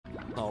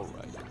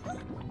Alright,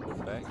 we're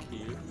back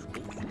here.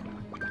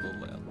 A little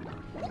loud.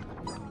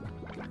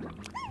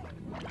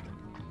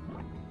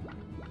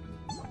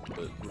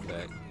 But we're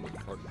back with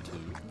part 2.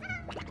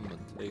 I'm gonna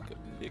take a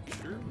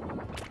picture.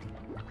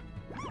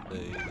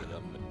 Say that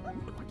I'm at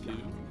part 2.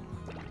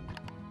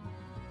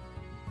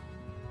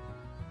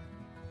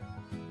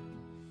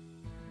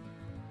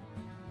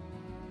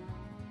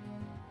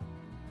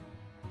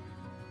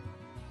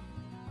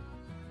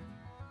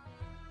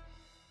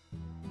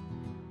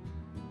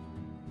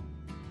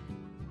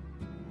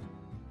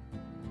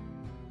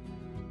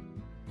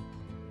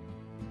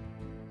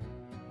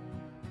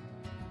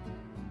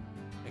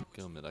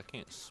 Gummit, I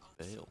can't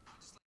spell.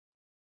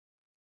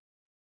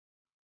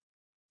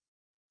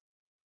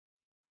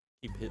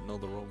 Keep hitting all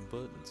the wrong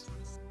buttons.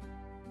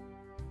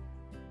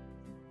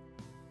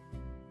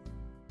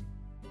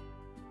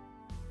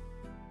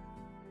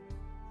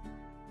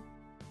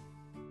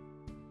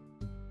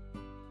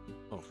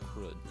 Oh,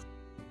 crud.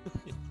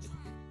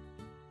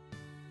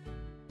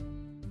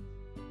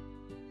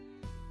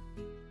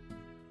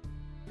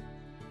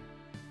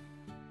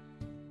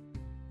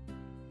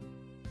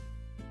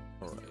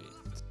 Alright.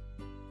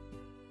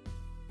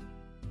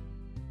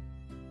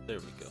 There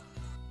we go.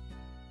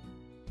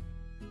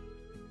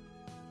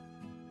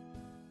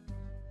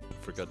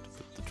 Forgot to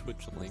put the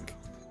Twitch link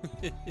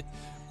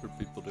for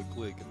people to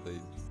click if they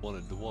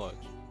wanted to watch.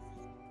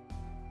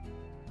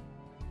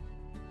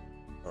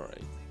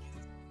 Alright.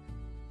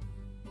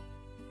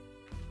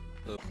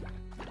 So,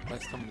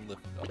 last time we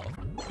left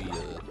off, we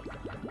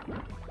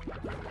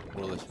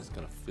more or less just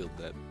kind of filled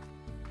that.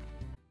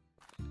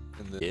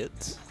 And then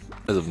it,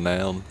 as of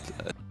now,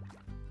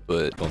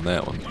 but on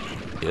that one,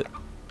 it.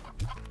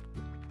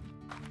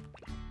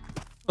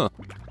 Huh.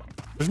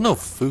 There's no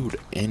food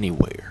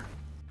anywhere.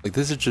 Like,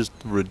 this is just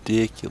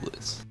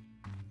ridiculous.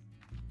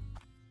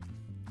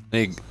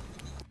 I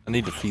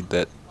need to feed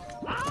that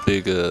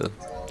big, oh,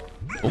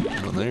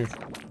 on there.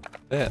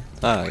 That.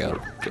 Ah,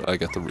 I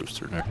got the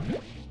rooster there.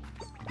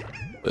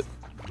 But,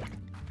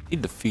 I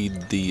need to feed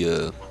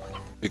the,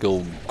 big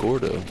old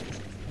Gordo.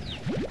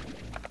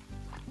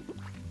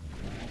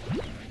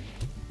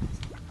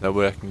 That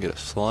way I can get a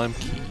slime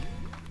key.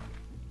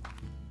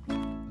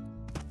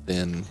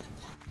 Then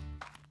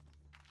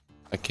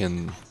I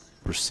can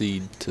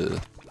proceed to,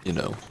 you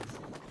know,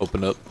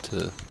 open up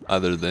to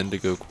either the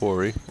Indigo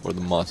Quarry or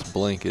the Moss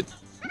Blanket.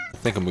 I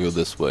think I'm gonna go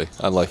this way.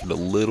 I like it a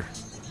little.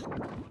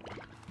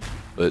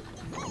 But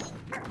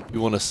if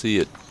you want to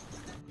see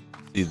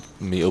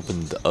me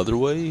open the other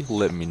way,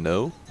 let me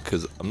know,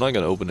 because I'm not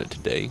gonna open it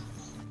today.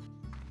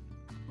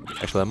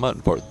 Actually, I might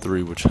in part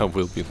 3, which I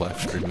will be live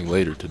streaming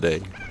later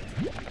today.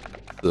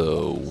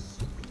 So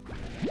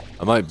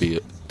I might be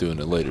doing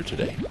it later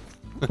today.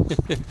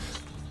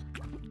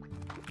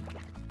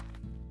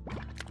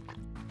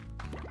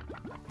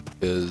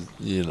 Because,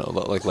 you know,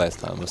 like last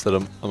time, I said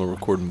I'm a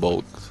recording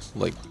bulk.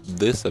 Like,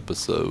 this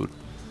episode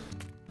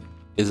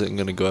isn't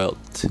gonna go out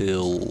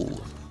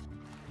till,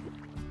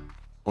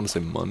 I want to say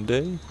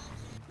Monday.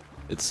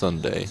 It's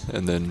Sunday,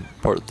 and then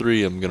part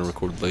 3 I'm gonna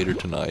record later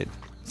tonight.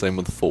 Same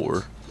with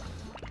 4.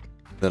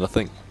 Then I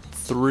think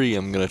 3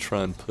 I'm gonna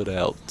try and put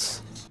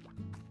out.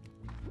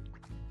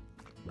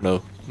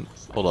 No,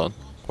 hold on.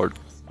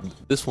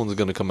 This one's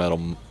gonna come out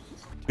on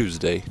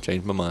Tuesday.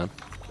 Changed my mind.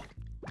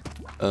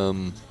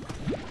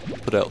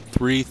 Put out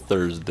 3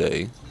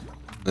 Thursday,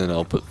 then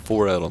I'll put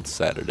 4 out on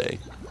Saturday.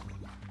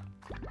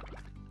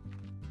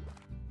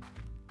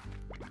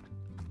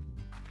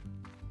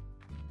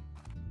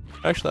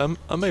 Actually,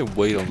 I may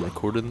wait on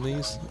recording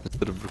these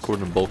instead of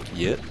recording in bulk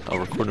yet. I'll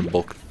record in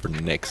bulk for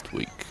next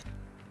week.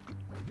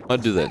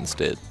 Might do that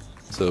instead.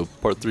 So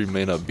part 3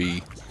 may not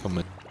be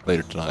coming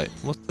later tonight.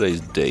 What's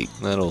today's date?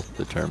 That'll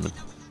determine.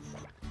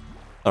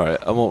 Alright,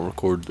 I won't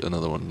record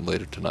another one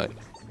later tonight.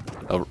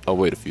 I'll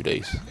wait a few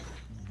days.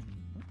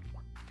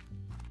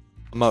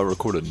 I might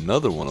record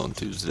another one on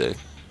Tuesday.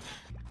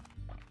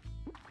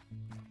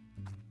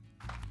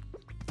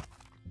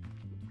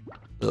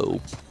 So,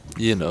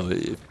 you know,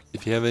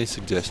 if you have any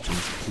suggestions,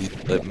 please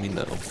let me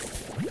know.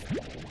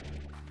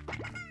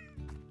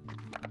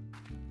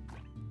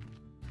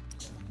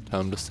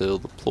 Time to sell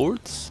the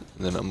plorts,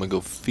 and then I'm gonna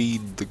go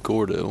feed the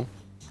Gordo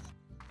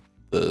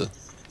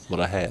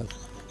what I have.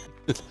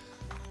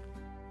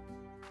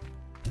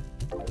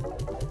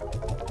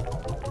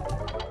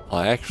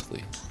 I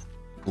actually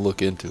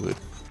look into it.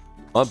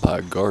 I might buy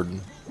a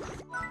garden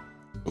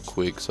real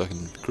quick so I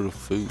can grow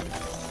food.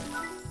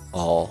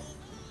 Oh.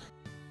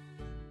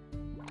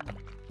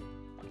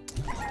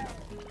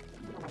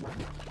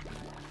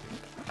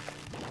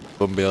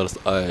 I'm gonna be honest,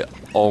 I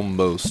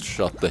almost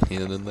shot the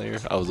hen in there.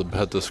 I was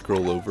about to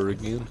scroll over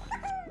again,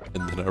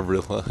 and then I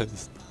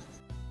realized.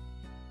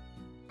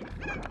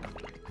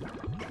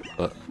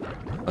 But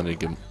I need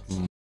to get.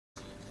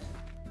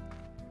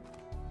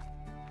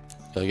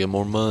 Gotta get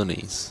more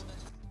monies.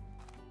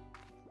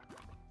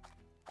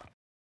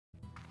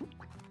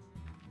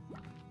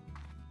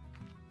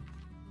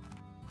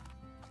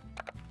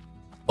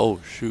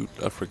 Oh shoot,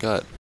 I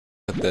forgot.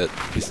 Got that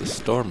piece of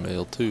star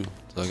mail too.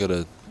 So I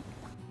gotta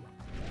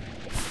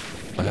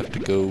I have to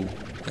go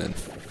and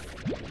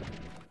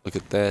look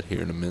at that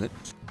here in a minute.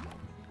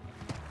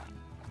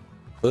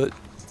 But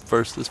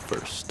first is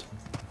first.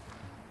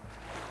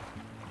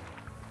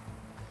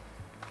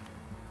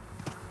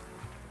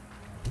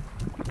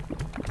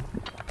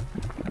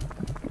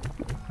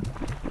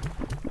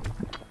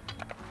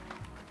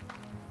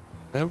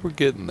 Now we're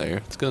getting there.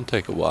 It's gonna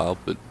take a while,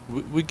 but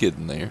we're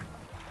getting there.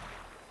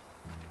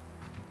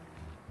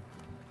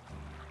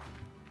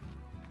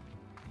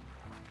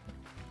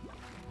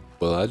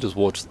 Well, I just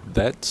watched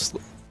that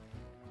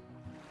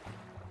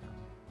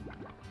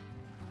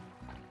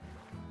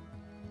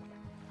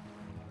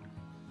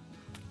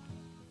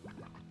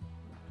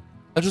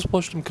I just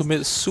watched him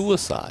commit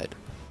suicide.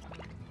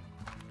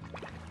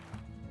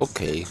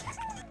 Okay.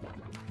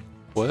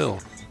 Well.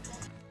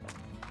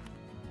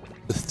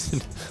 I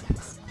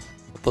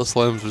thought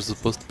slimes were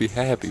supposed to be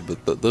happy,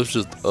 but those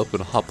just up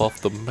and hop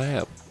off the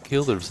map,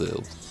 kill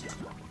themselves.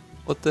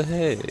 What the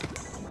heck?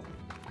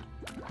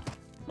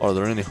 Are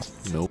there any?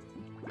 Nope.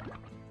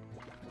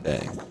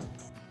 Dang.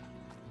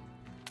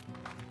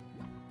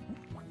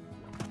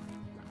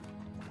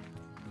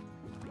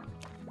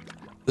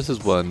 This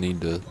is why I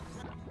need to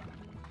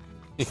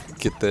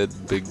get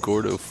that big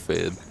Gordo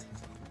fed.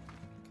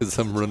 Because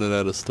I'm running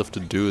out of stuff to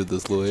do in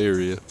this little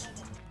area.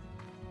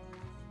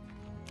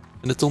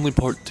 And it's only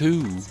part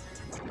 2.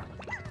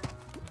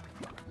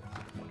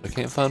 I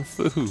can't find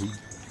food.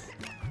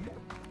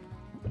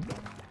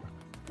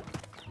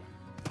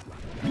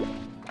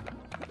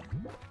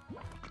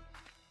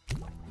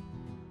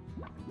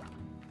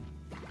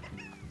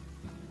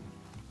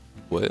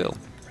 Well.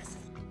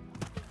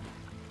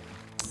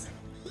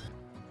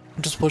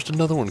 I just watched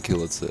another one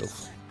kill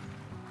itself.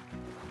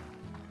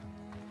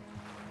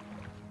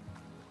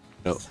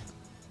 No.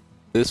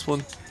 This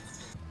one?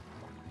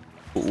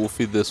 We'll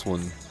feed this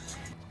one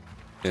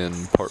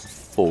in part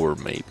 4,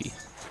 maybe.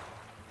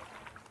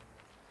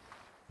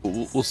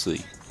 We'll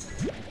see.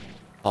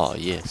 Ah,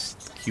 yes.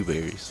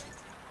 Q-berries.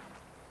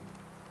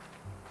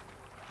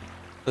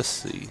 Let's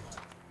see.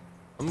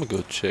 I'm gonna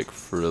go check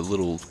for a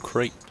little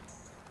crate.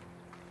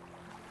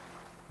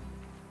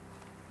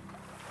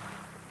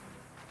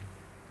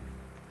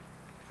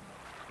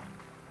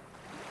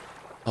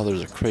 Oh,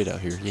 there's a crate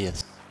out here,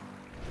 yes.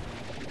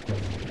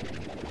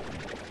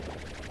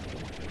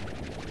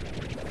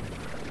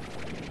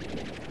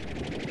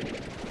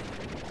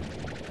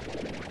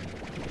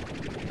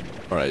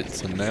 Alright,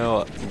 so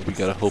now we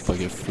gotta hope I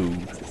get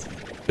food,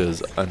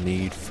 because I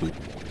need food.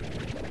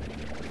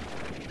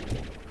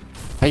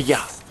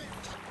 Hey-ya!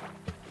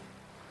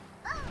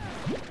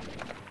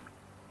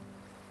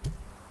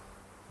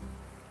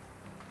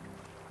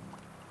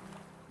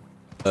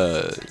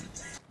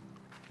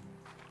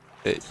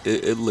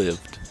 It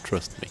lived,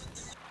 trust me.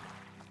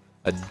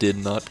 I did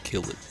not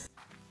kill it.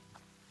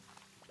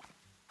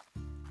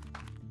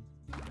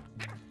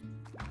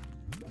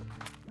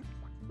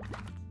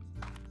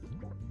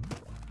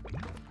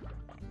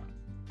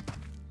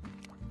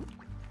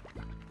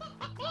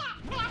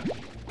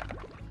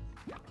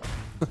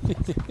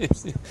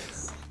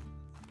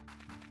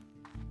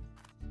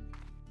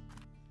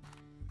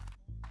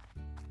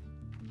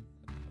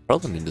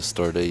 Probably need to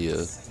start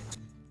a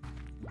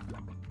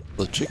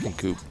chicken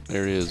coop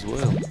area as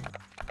well.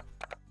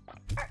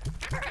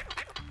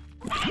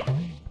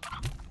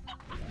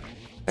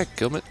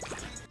 Heckgummit.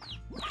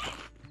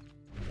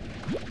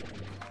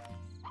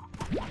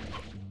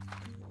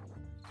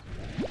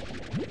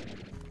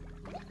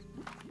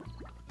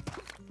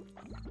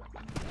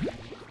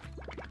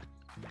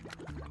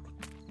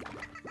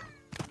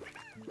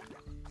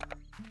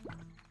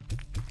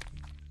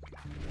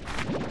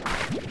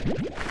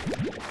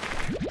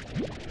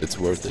 It's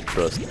worth it,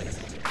 trust me.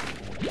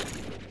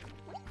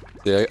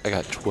 Yeah, I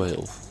got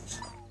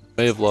 12.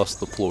 May have lost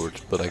the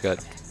plorge, but I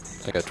got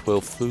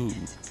 12 food.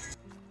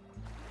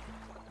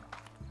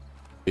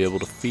 Be able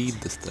to feed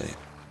this thing.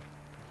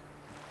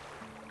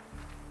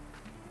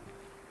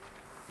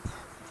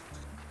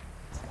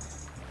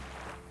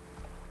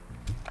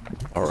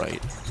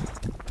 Alright.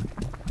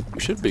 We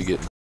should be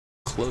getting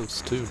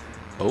close too.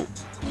 Oh.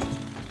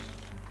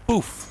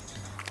 Poof!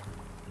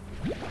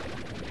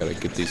 Gotta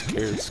get these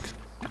carrots.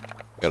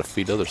 Gotta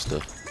feed other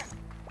stuff.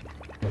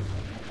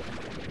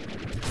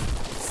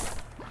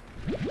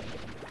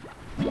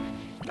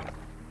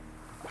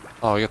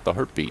 Oh, I got the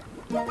heartbeat.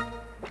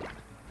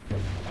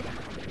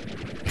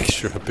 Make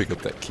sure I pick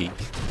up that key.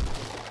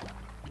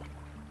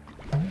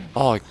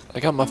 Oh, I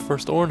got my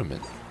first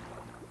ornament.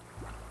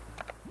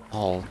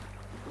 Oh.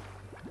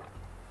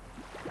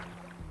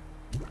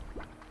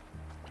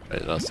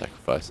 Alright, I'll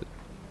sacrifice it.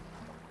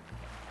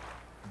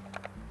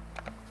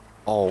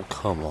 Oh,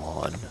 come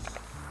on.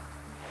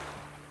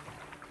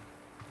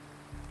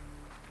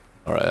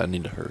 Alright, I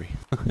need to hurry.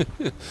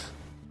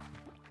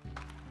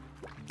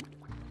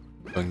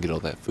 I can get all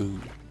that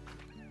food.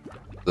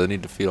 I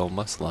need to feed all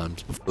my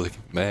slimes before they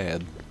get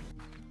mad.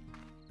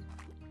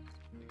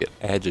 They get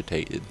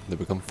agitated. They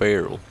become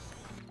feral.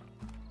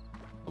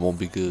 I won't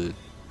be good.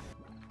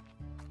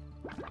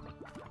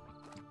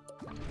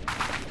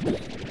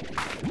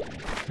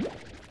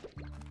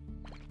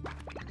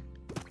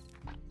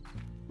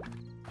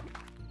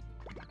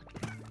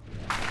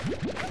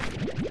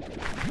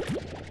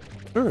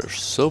 There are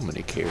so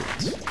many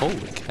carrots. Holy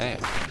cow.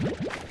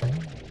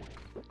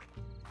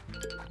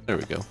 There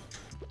we go.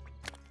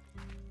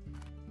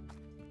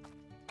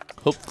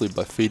 Hopefully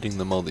by feeding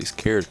them all these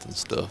carrots and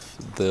stuff,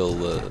 they'll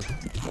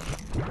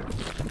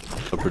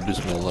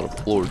produce me a lot of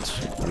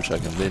plorts, which I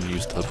can then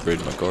use to upgrade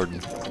my garden.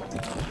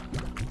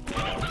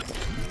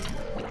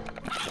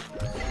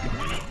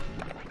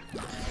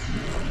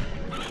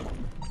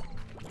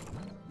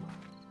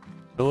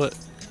 You know what?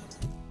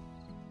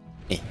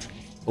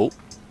 Oh.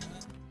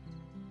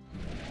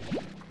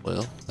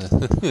 Well,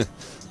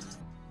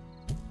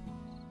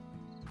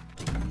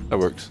 that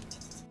works.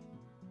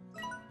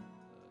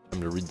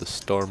 Time to read the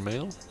star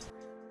mail.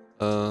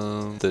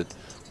 That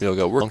we all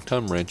got work.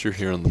 Long-time rancher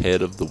here on the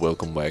head of the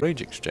Welcome Wagon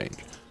Range Exchange.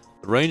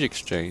 The Range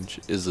Exchange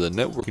is a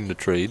networking to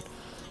trade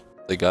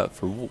they got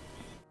for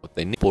what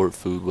they need, sport,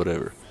 food,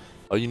 whatever.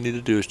 All you need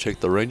to do is check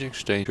the Range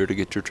Exchange here to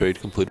get your trade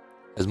completed.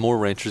 As more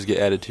ranchers get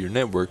added to your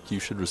network, you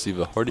should receive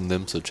a heart in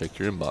them, so check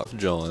your inbox.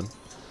 John,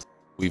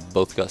 we've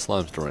both got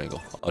slimes to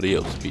wrangle.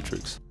 Adios,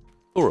 Beatrix.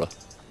 Laura.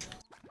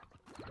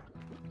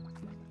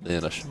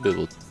 Then I should be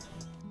able to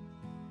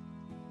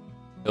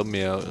help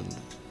me out, and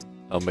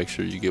I'll make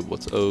sure you get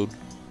what's owed.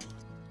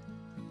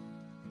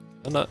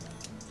 I'm not.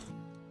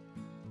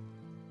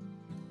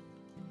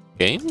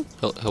 Game?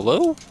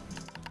 Hello?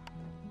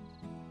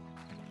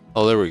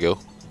 Oh, there we go.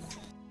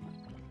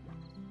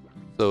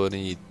 So I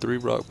need 3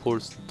 rock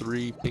plorts,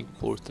 3 pink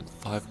plorts, and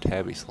 5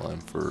 tabby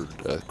slime for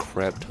a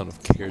crap ton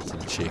of carrots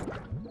and chicken.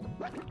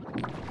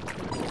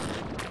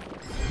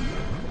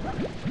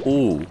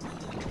 Ooh.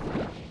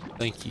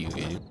 Thank you,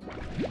 game.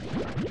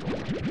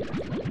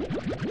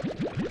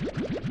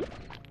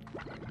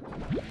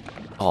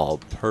 Oh,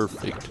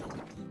 perfect.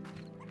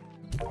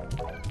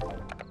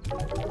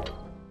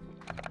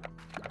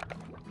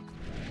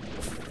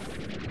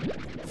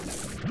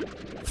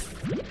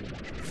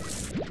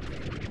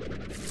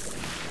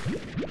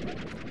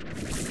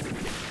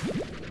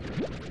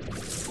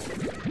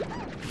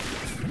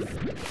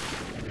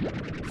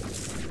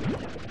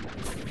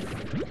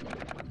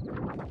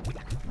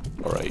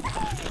 All right.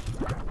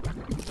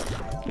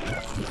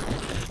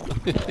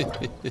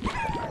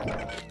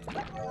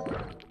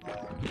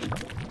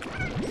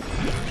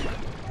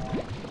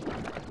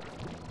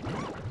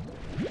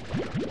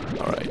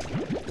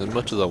 Alright, as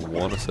much as I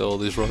want to sell all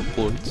these rock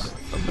plorts,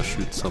 I'm gonna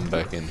shoot some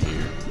back in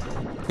here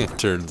and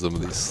turn some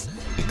of these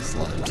pink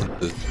slimes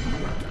into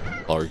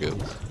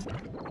largos.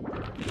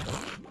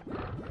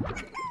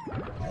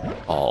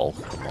 Oh,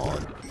 come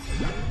on.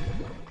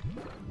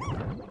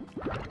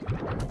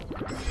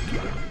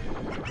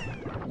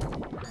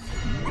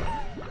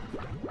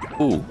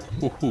 Ooh,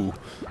 ooh, ooh.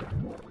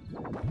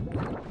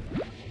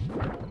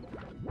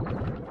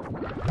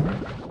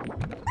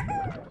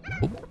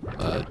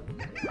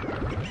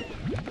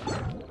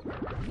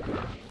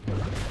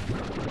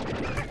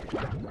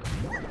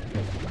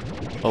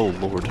 Oh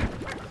Lord,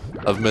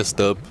 I've messed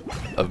up.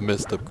 I've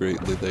messed up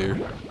greatly there.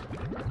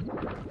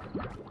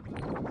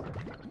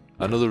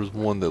 I know there was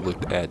one that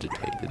looked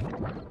agitated.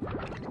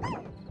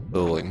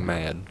 Oh, like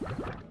mad.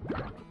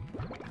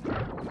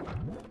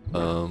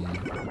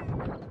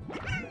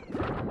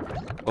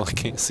 Well, I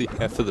can't see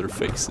half of their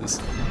faces.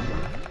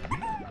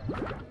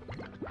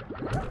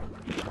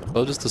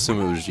 I'll just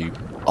assume it was you.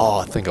 Oh,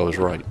 I think I was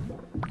right.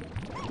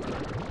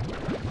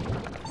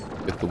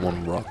 Get the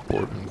 1 rock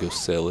plort and go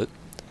sell it.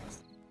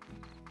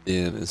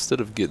 And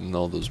instead of getting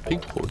all those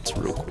pink plorts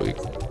real quick,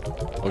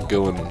 I'll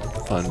go and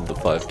find the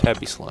 5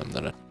 tabby slime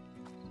that I...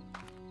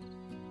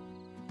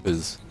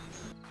 Because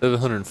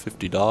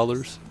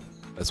 $750,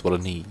 that's what I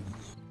need.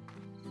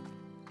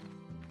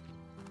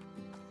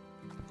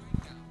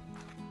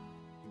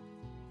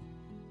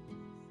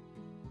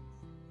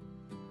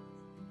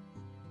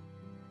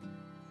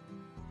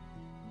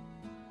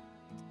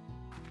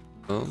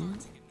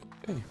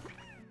 Okay.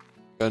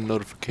 Got a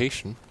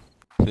notification,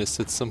 and it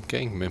said some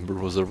gang member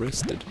was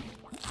arrested.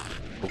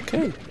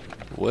 Okay,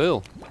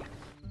 well,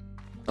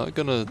 not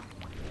gonna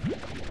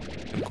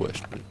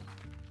question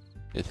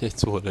it.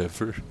 It's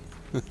whatever.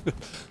 I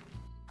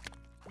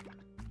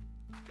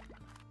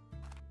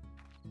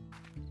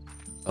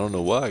don't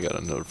know why I got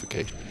a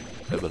notification,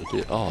 but I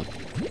did. Oh, are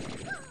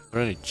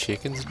there any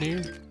chickens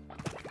near?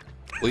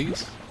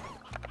 Please?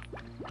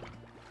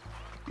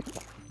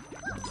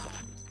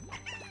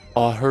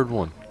 Oh, I heard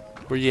one.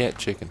 Where you at,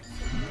 chicken?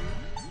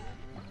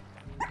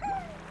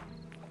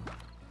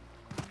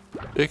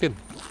 Chicken.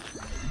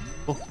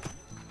 Oh.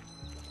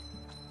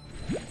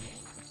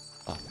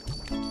 Ah.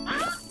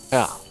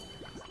 Ah.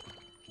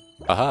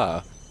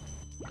 Aha.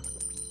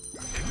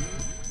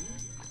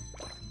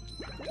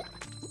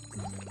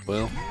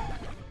 Well.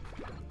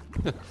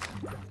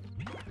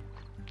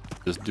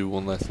 Just do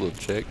one last little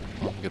check.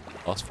 I'll get the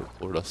phosphor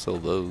plort. I'll sell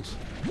those.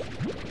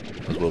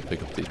 Might as well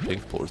pick up these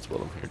pink plorts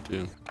while I'm here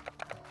too.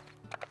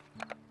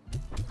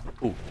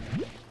 Ooh.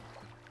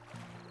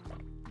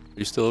 Are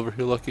you still over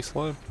here, Lucky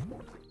Slime?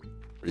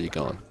 Or are you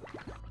gone?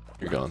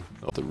 You're gone.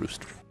 Oh, the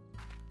rooster.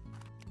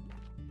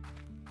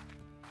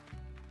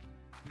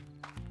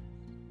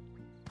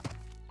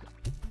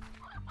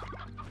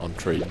 I'm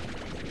trading.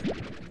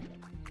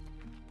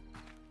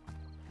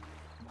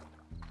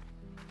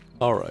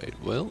 Alright,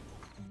 well.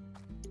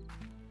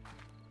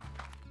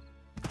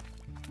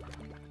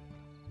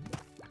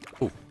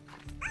 Oh.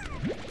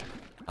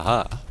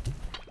 Aha.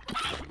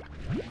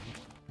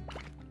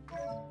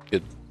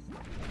 Get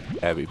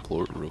Abby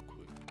plort real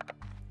quick.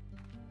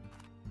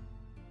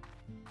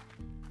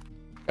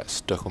 Got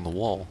stuck on the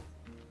wall.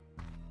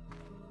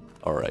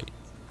 Alright.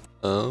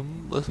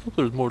 Let's hope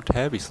there's more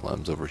tabby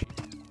slimes over here.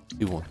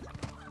 See one.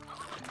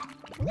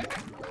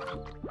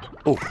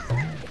 Oh.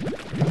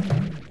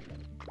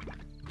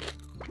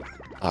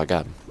 I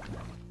got him.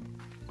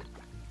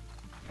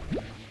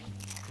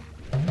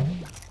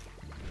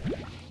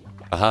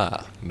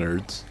 Aha,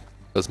 nerds.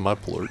 That's my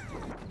plort.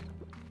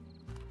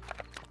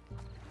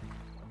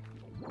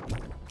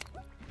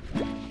 I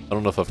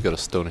don't know if I've got a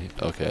stony.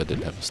 Okay, I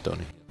didn't have a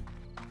stony.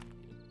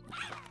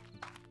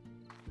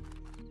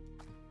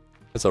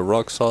 It's a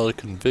rock solid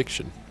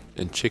conviction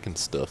in chicken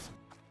stuff.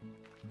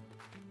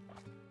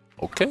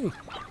 Okay.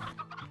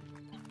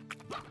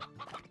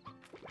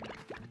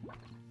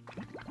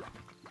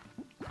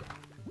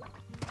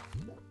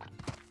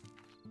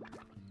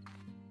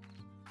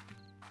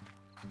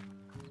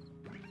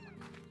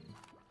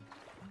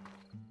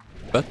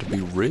 About to be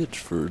rich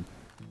for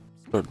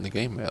starting the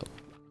game out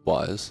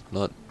wise.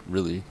 Not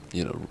really,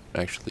 you know,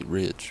 actually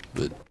rich,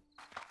 but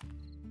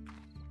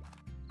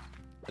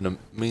in a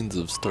means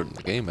of starting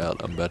the game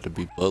out, I'm about to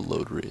be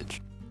buttload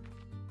rich.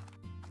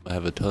 I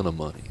have a ton of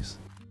monies.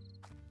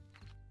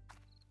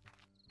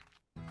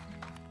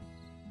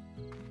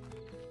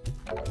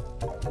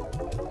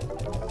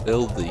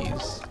 Sell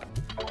these.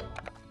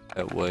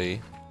 That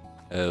way,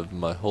 I have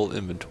my whole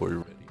inventory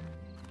ready.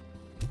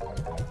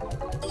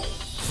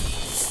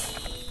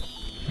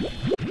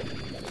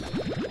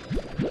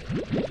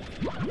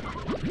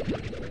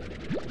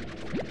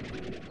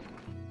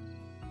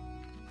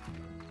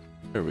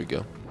 There we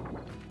go.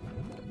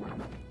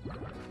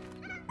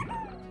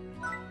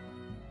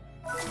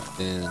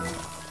 And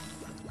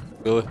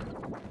go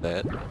with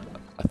that.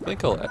 I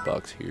think I'll add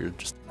box here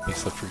just in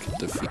case I forget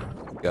to feed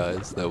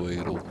guys. That way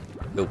it'll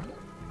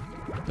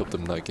help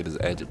them not get as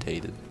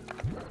agitated.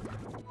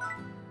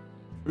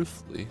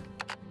 Truthfully.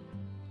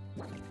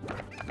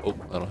 Oh,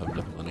 I don't have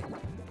enough money.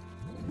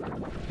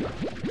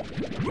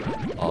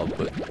 Oh,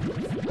 but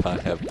I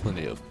have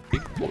plenty of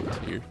big plorts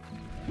here.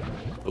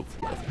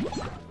 Hopefully I have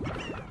money.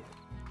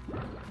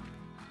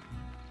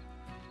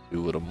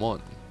 Do what I'm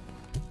wanting.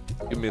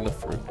 Give me enough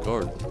for a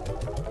garden.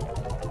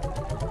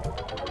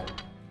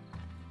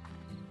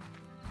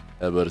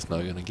 Yeah, but it's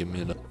not gonna give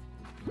me enough.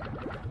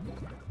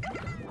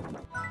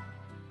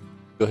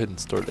 Go ahead and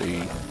start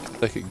a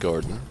second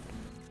garden.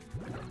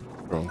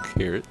 Growing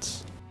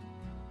carrots.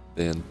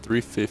 Then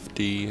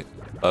 350,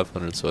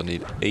 500, so I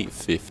need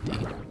 850.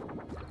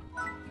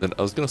 Then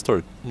I was gonna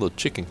start a little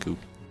chicken coop.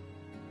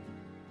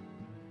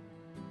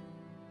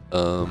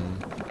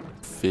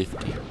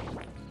 50.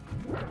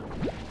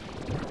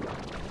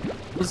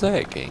 What's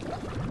that game?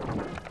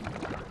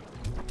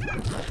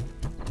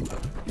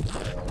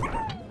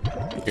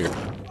 Here,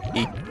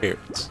 eat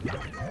carrots.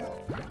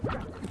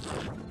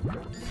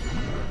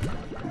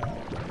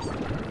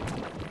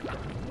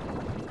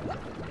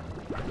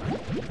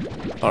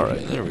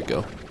 Alright, there we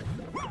go.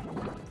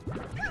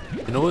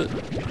 You know what?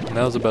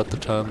 Now's about the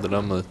time that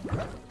I'm gonna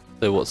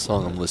say what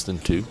song I'm listening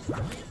to.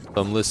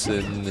 I'm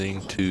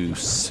listening to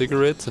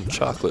Cigarettes and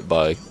Chocolate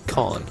by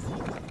Khan,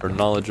 or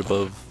Knowledge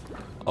Above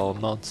All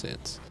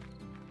Nonsense.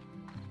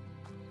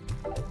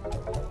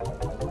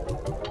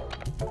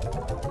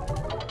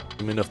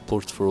 Give me enough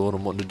plorts for what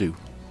I'm wanting to do.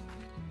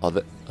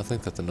 Oh, I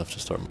think that's enough to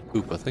start my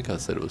coop. I think I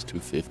said it was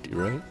 250,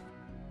 right?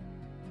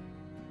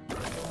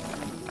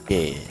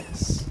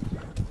 Yes.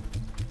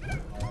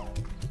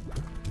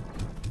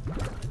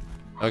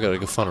 I gotta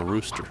go find a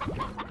rooster.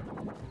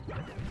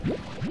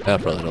 I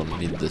probably don't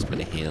need this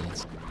many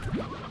hens.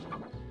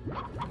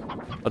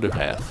 I'll do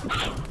half.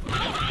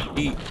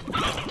 Eat.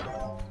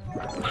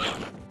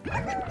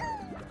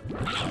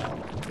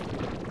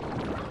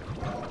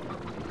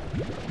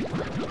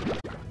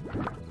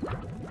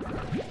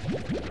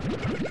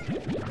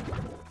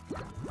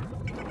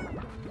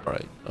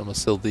 Alright, I'm gonna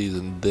sell these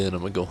and then I'm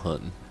gonna go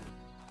hunting.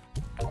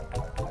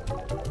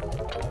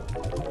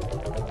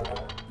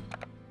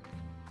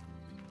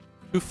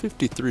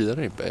 $253, that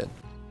ain't bad.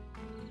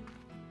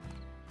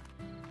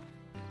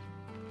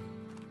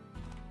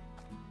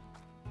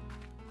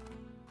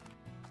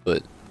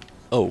 But,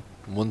 oh,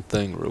 one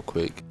thing real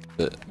quick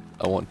that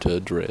I want to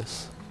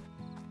address.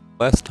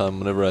 Last time,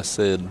 whenever I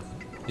said,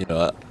 you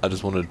know, I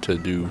just wanted to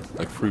do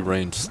like free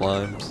range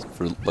slimes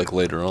for like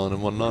later on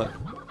and whatnot.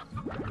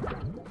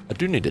 I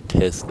do need to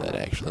test that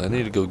actually. I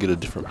need to go get a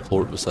different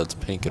plort besides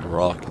pink and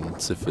rock and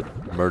see if it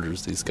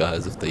murders these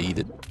guys if they eat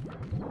it.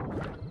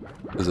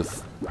 Because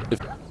if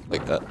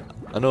like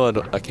I know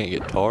I can't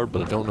get tarred,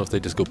 but I don't know if they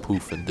just go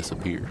poof and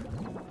disappear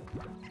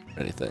or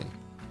anything.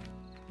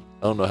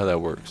 I don't know how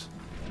that works.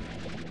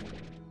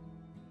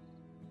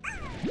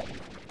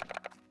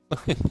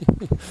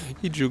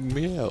 He juked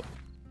me out.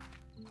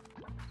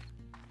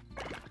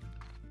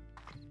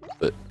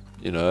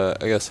 you know,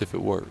 I gotta see if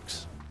it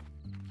works.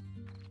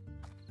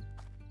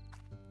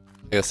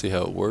 I gotta see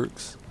how it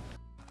works.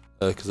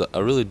 Because I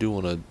really do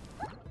want to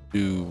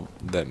do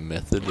that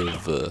method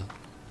of,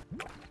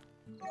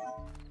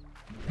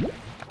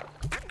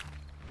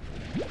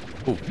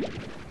 ooh.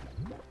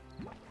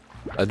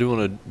 I do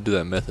want to do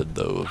that method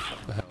though of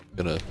how I'm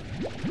gonna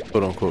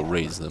quote unquote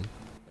raise them.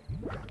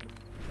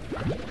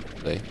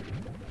 Okay.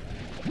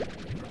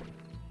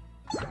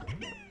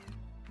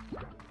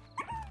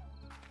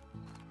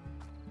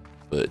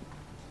 But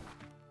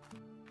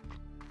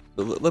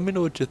let me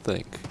know what you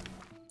think.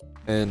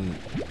 And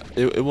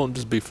it won't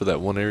just be for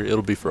that one area,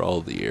 it'll be for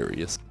all the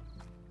areas.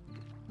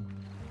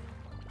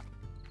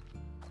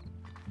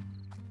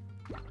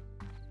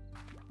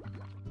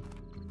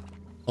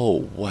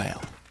 Oh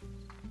wow.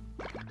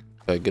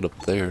 Gotta get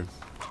up there.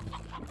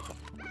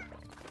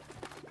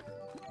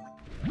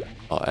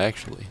 Oh,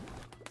 actually.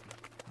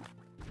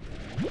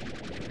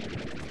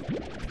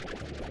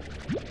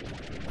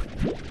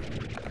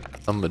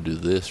 I'm gonna do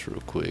this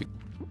real quick.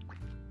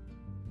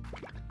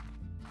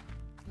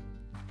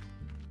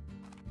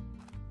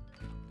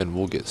 And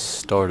we'll get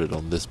started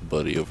on this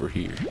buddy over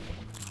here.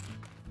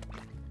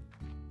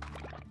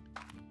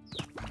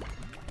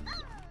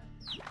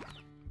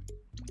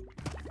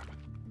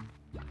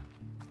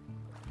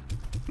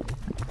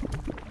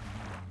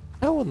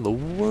 How in the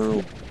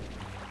world?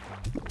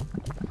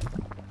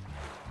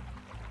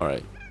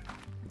 Alright.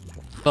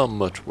 Not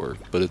much work,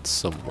 but it's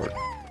some work.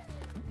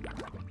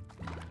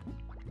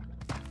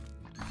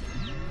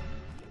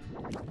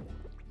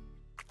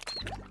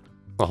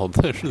 Oh,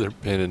 they're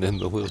pinning in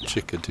the little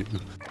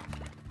chickadoo.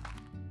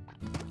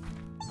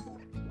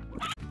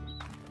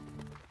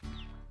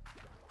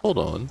 Hold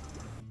on.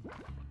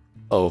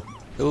 Oh,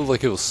 it looked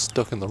like it was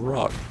stuck in the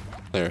rock.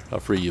 There, I'll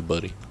free you,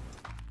 buddy.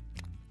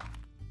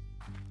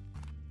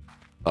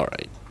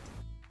 Alright.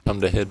 Time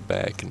to head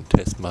back and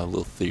test my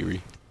little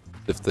theory.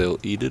 If they'll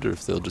eat it, or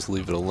if they'll just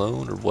leave it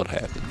alone, or what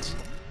happens.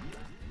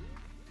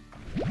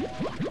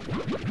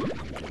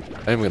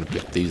 I am gonna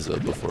pick these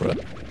up before I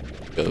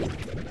go.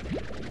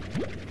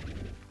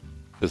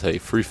 Because hey,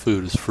 free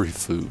food is free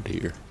food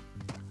here.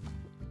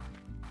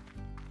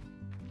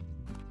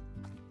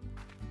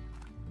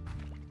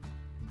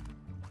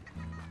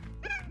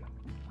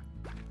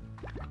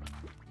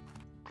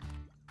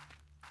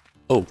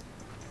 Oh,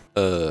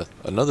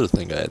 another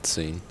thing I had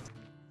seen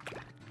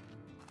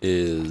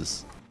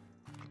is,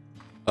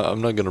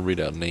 I'm not gonna read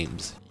out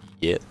names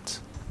yet,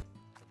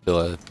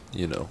 till I,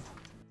 you know,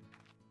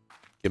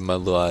 get my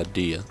little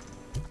idea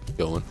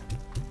going.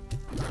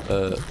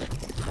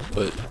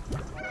 But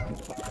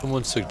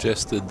someone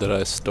suggested that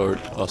I start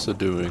also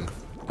doing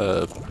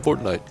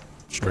Fortnite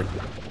stream.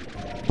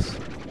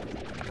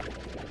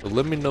 So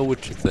let me know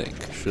what you think.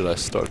 Should I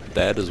start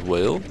that as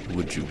well?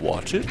 Would you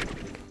watch it?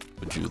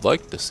 Would you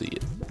like to see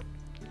it?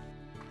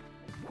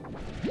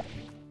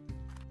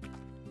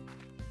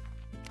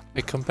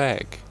 Hey, come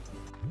back.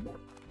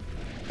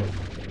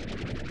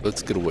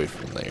 Let's get away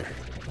from there.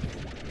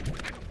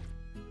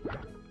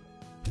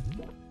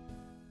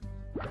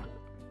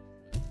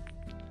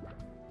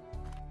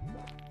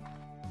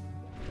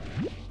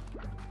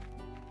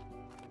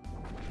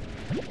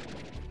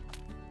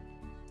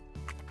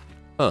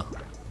 Huh.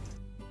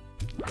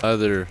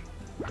 Either...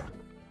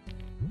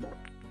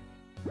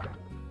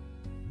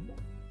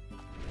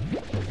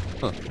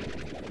 Huh.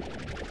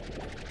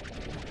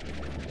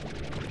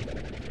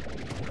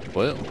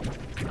 Well.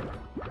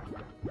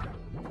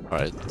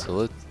 Alright, so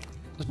let's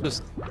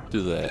just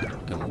do that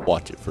and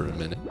watch it for a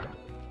minute.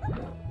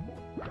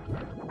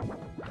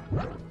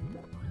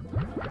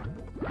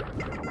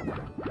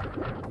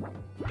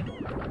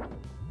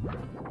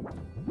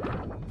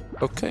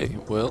 Okay,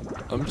 well,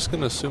 I'm just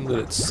gonna assume that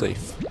it's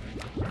safe.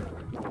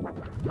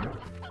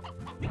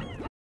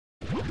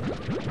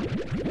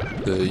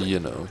 You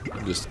know,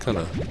 just kind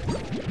of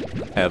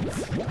have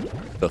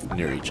stuff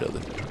near each other.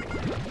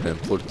 And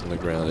put it on the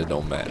ground, it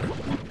don't matter.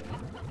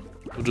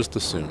 We'll just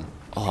assume.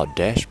 Oh,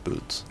 dash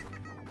boots.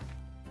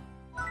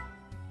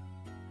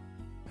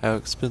 How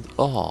expensive?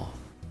 Oh.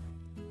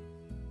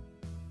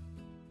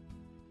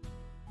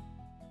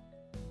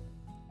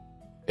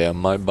 Yeah, I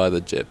might buy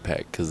the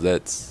jetpack, because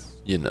that's,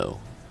 you know,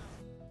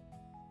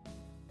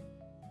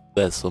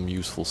 that's some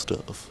useful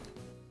stuff.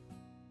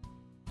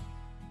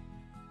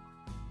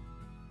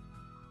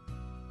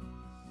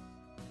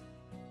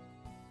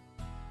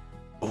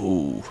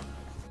 Ooh.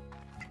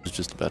 It's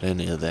just about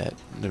any of that.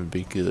 Never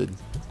be good.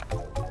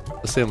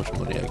 Let's see how much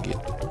money I get.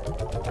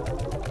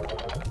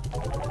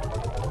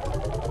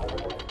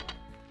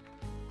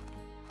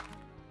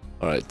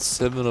 Alright,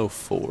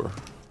 704.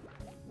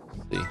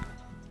 Let's see.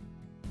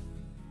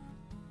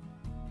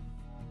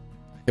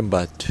 I can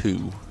buy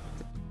two.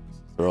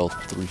 They're all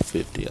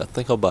 350. I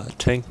think I'll buy a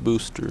tank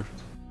booster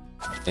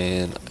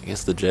and I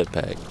guess the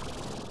jetpack.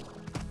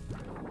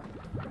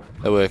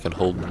 That way I can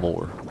hold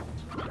more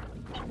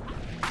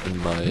in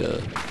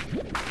my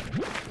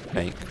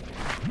tank.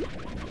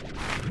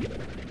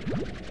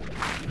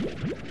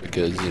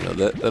 Because, you know,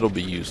 that'll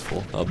be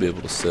useful. I'll be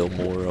able to sell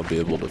more, I'll be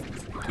able to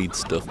feed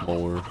stuff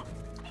more,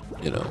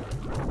 you know,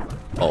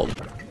 all.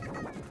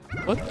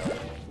 What?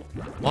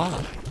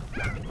 Why?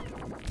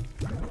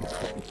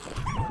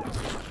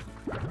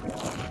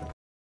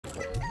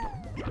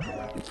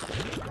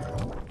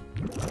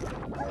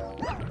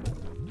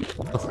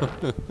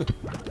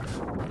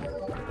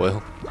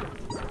 Well.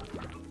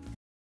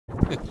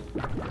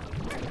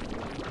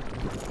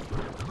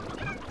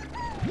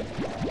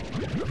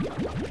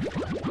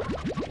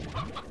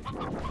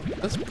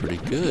 That's pretty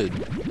good.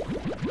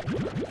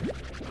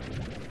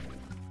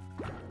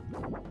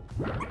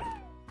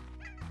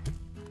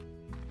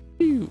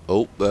 Ew.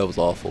 Oh, that was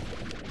awful.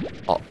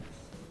 Oh,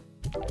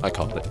 I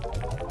caught it.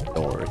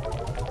 Don't worry.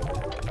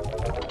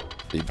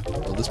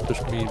 Will this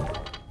push me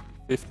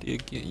 50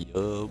 again?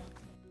 Yup.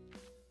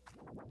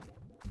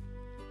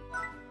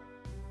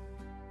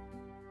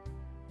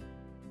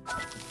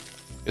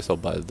 Guess I'll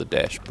buy the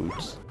dash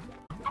boots.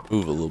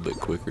 Move a little bit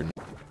quicker.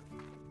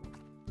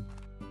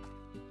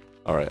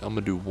 Alright, I'm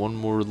gonna do one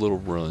more little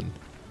run.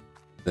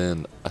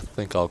 Then I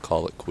think I'll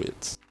call it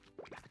quits.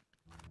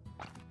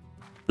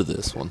 For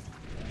this one.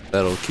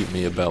 That'll keep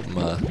me about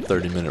my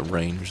 30-minute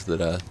range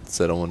that I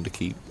said I wanted to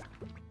keep.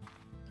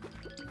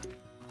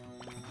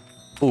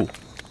 Ooh.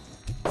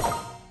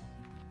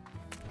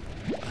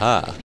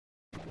 Ah.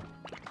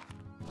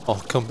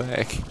 Oh, come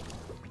back.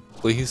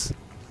 Please.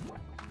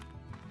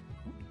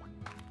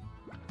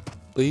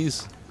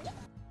 Please.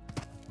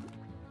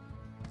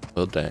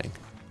 Well, dang.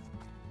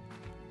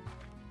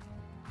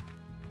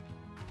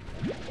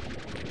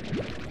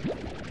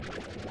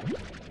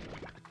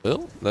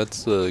 Well,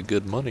 that's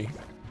good money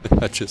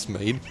I just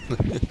made.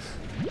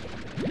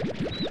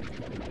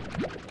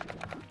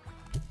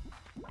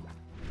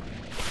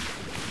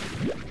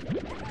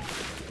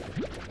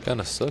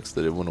 Kinda sucks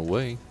that it went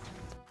away.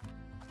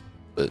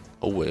 But,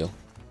 oh well.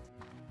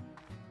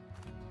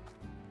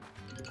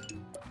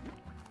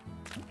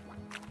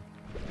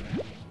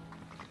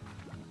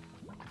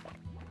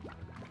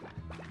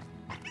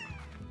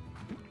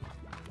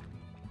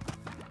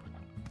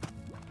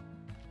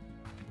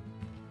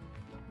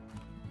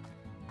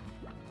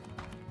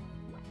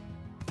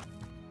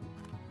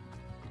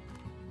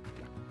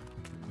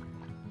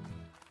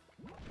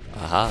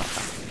 Aha!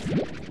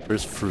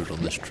 There's fruit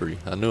on this tree.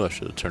 I knew I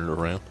should have turned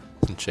around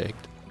and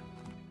checked.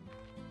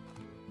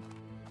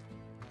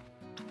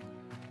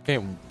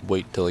 Can't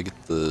wait till I get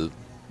the...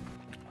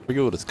 I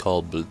forget what it's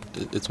called, but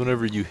it's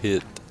whenever you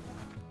hit...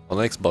 On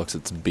Xbox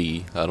it's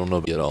B. I don't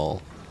know at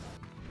all.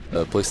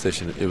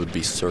 PlayStation it would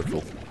be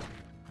circle.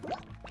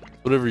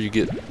 Whatever you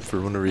get for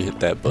whenever you hit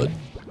that button.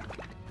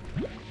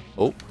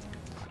 Oh.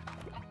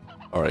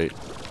 Alright.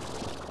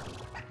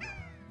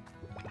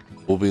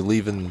 We'll be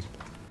leaving...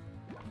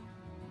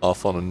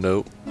 off on a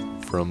note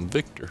from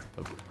Victor.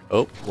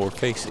 Oh, or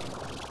Casey.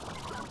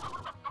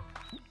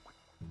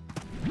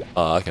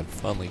 I can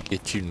finally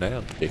get you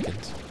now,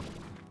 chickens.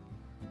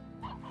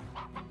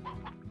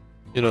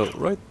 You know,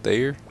 right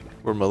there,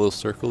 where my little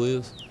circle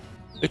is,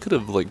 they could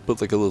have like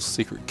put like a little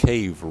secret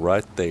cave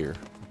right there.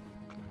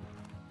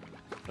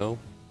 No?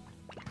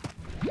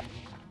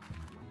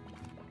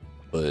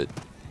 But,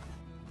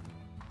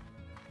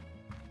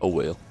 oh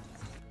well.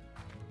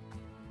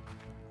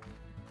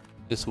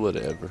 It's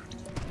whatever.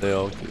 They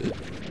all good.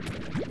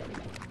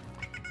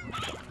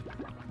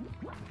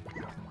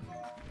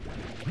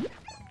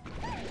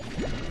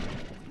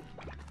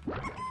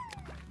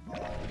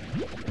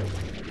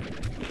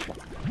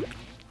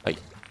 Hey.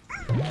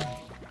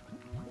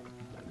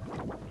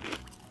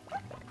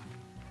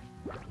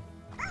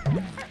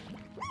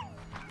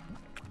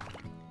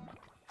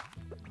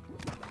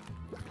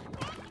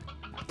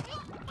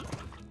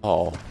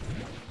 Oh.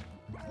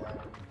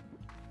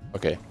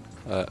 Okay.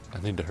 I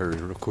need to hurry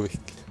real quick.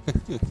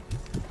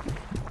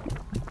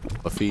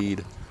 I'll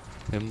feed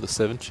him the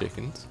 7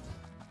 chickens.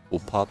 We'll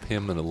pop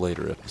him in a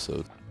later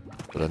episode.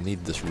 But I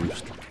need this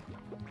rooster.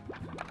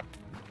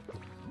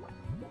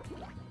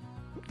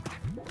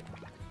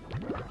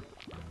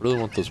 I really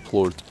want those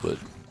plorts, but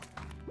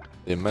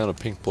the amount of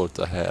pink plorts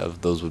I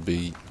have, those would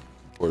be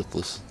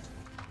worthless.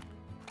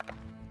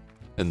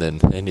 And then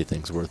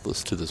anything's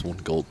worthless to this one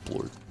gold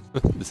plort.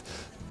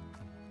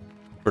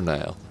 For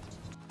now,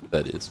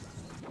 that is.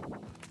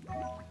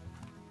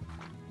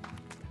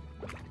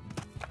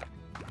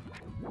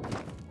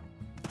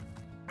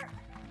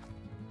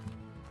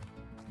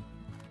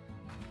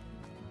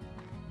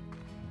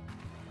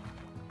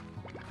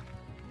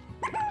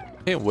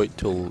 Can't wait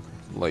till,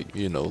 like,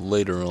 you know,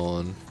 later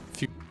on, a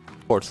few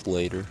parts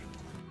later,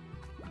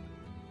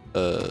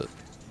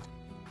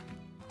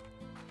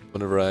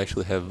 whenever I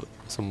actually have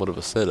somewhat of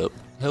a setup.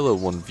 Hello,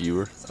 one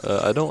viewer.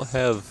 I don't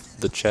have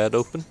the chat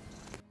open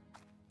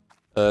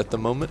at the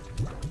moment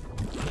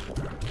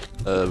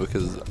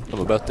because I'm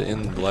about to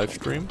end the live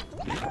stream,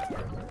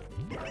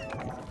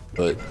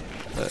 but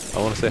I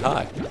want to say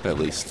hi at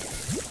least.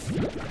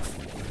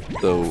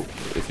 So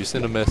if you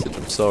send a message,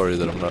 I'm sorry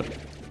that I'm not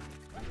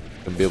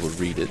gonna be able to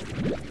read it,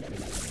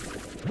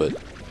 but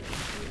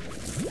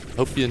I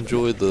hope you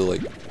enjoy the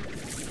like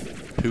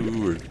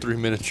 2 or 3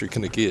 minutes you're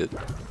gonna get.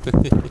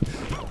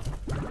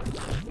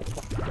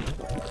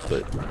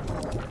 But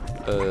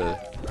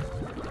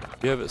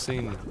if you haven't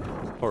seen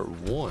part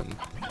 1,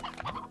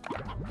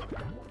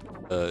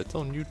 it's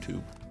on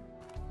YouTube.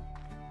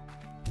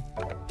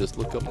 Just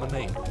look up my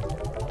name.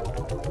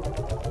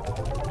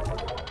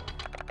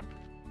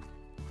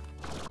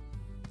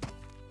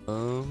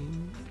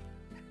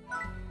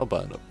 I'll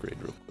buy an upgrade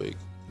real quick.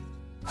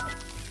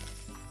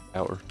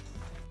 Hour.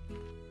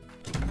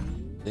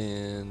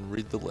 Then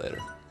read the letter.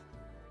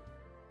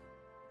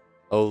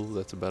 Oh,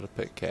 that's about a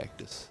pet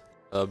cactus.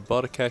 I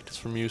bought a cactus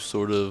from you,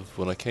 sort of.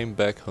 When I came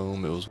back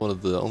home, it was one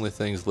of the only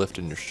things left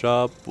in your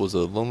shop. Was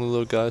a lonely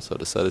little guy, so I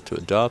decided to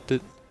adopt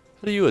it.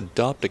 How do you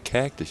adopt a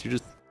cactus? You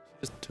just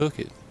took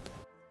it.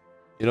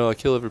 You know, I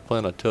kill every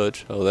plant I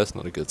touch. Oh, that's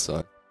not a good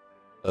sign.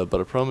 But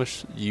I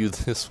promise you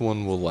this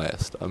one will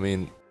last. I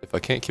mean, if I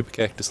can't keep a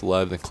cactus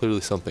alive, then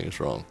clearly something is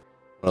wrong.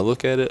 When I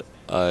look at it,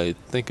 I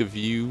think of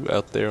you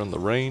out there on the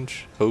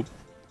range.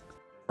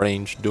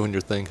 Doing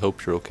your thing.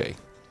 Hope you're okay.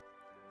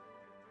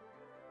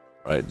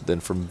 Alright, then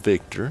from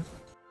Victor.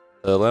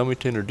 Allow me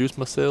to introduce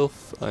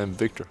myself. I am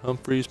Victor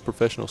Humphreys,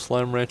 professional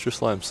slime rancher,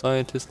 slime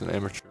scientist, and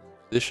amateur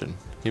musician.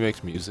 He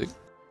makes music.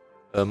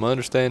 My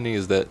understanding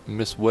is that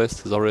Miss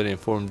West has already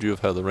informed you of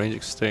how the range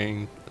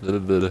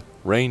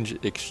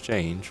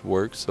exchange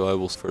works, so I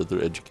will further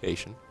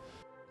education.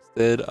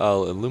 Instead,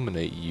 I'll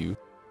illuminate you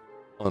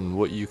on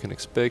what you can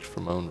expect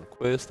from my own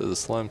request. As a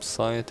slime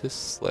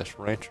scientist /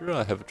 rancher,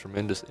 I have a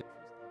tremendous interest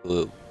in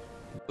the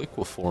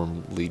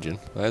liquiform legion.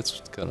 That's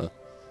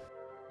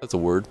a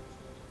word.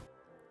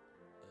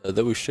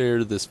 That we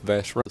share this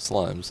vast range of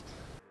slimes.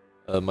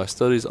 My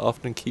studies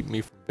often keep me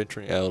from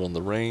venturing out on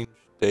the range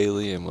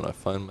daily, and when I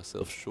find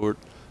myself short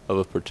of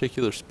a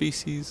particular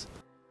species,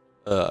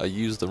 I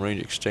use the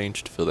range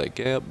exchange to fill that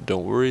gap.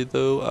 Don't worry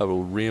though, I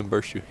will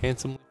reimburse you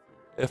handsomely for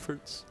your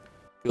efforts.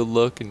 Good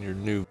luck in your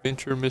new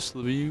venture, Miss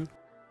LeVue.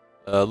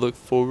 I look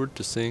forward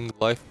to seeing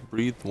life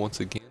breathe once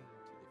again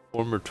into the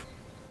former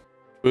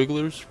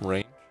Twiggler's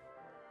range.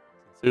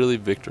 Sincerely,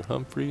 Victor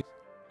Humphreys.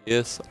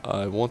 Yes,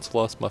 I once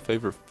lost my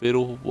favorite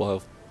fiddle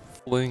while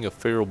fleeing a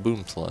feral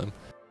boom slime.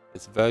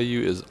 Its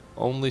value is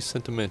only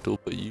sentimental,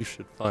 but you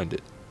should find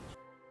it.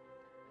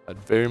 I'd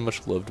very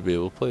much love to be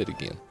able to play it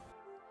again.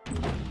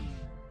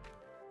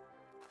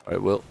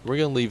 Alright, well, we're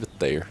gonna leave it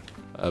there,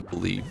 I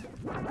believe.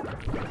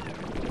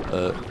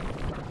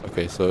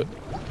 Okay, so,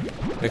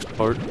 next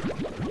part,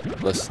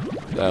 unless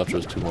the outro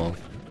is too long.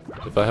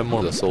 If I have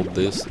more, I sold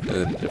this,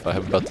 and if I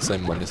have about the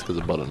same money, it's because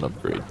I bought an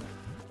upgrade.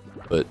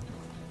 But,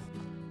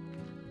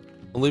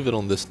 I'll leave it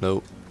on this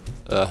note.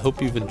 I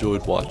hope you've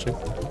enjoyed watching.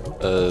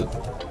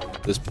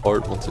 This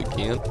part, once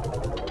again,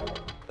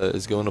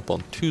 is going up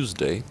on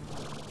Tuesday.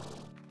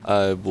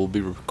 I will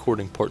be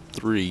recording part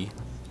 3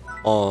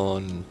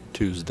 on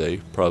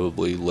Tuesday,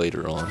 probably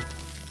later on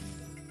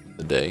in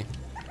the day.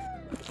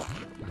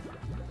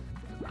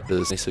 If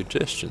there's any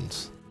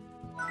suggestions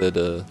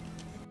that,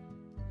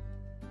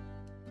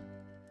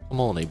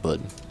 come on, A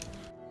button.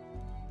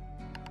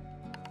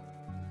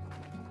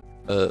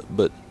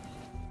 But,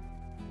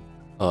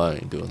 oh, I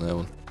ain't doing that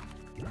one.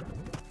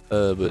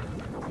 But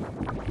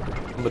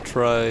I'm gonna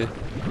try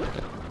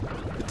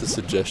get the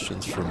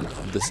suggestions from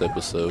this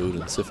episode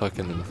and see if I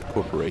can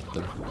incorporate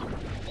them.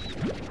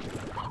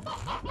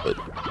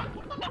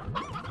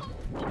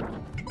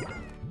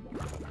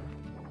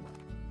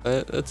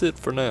 But that's it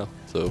for now.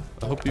 So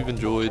I hope you've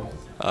enjoyed.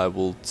 I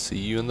will see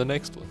you in the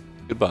next one.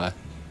 Goodbye.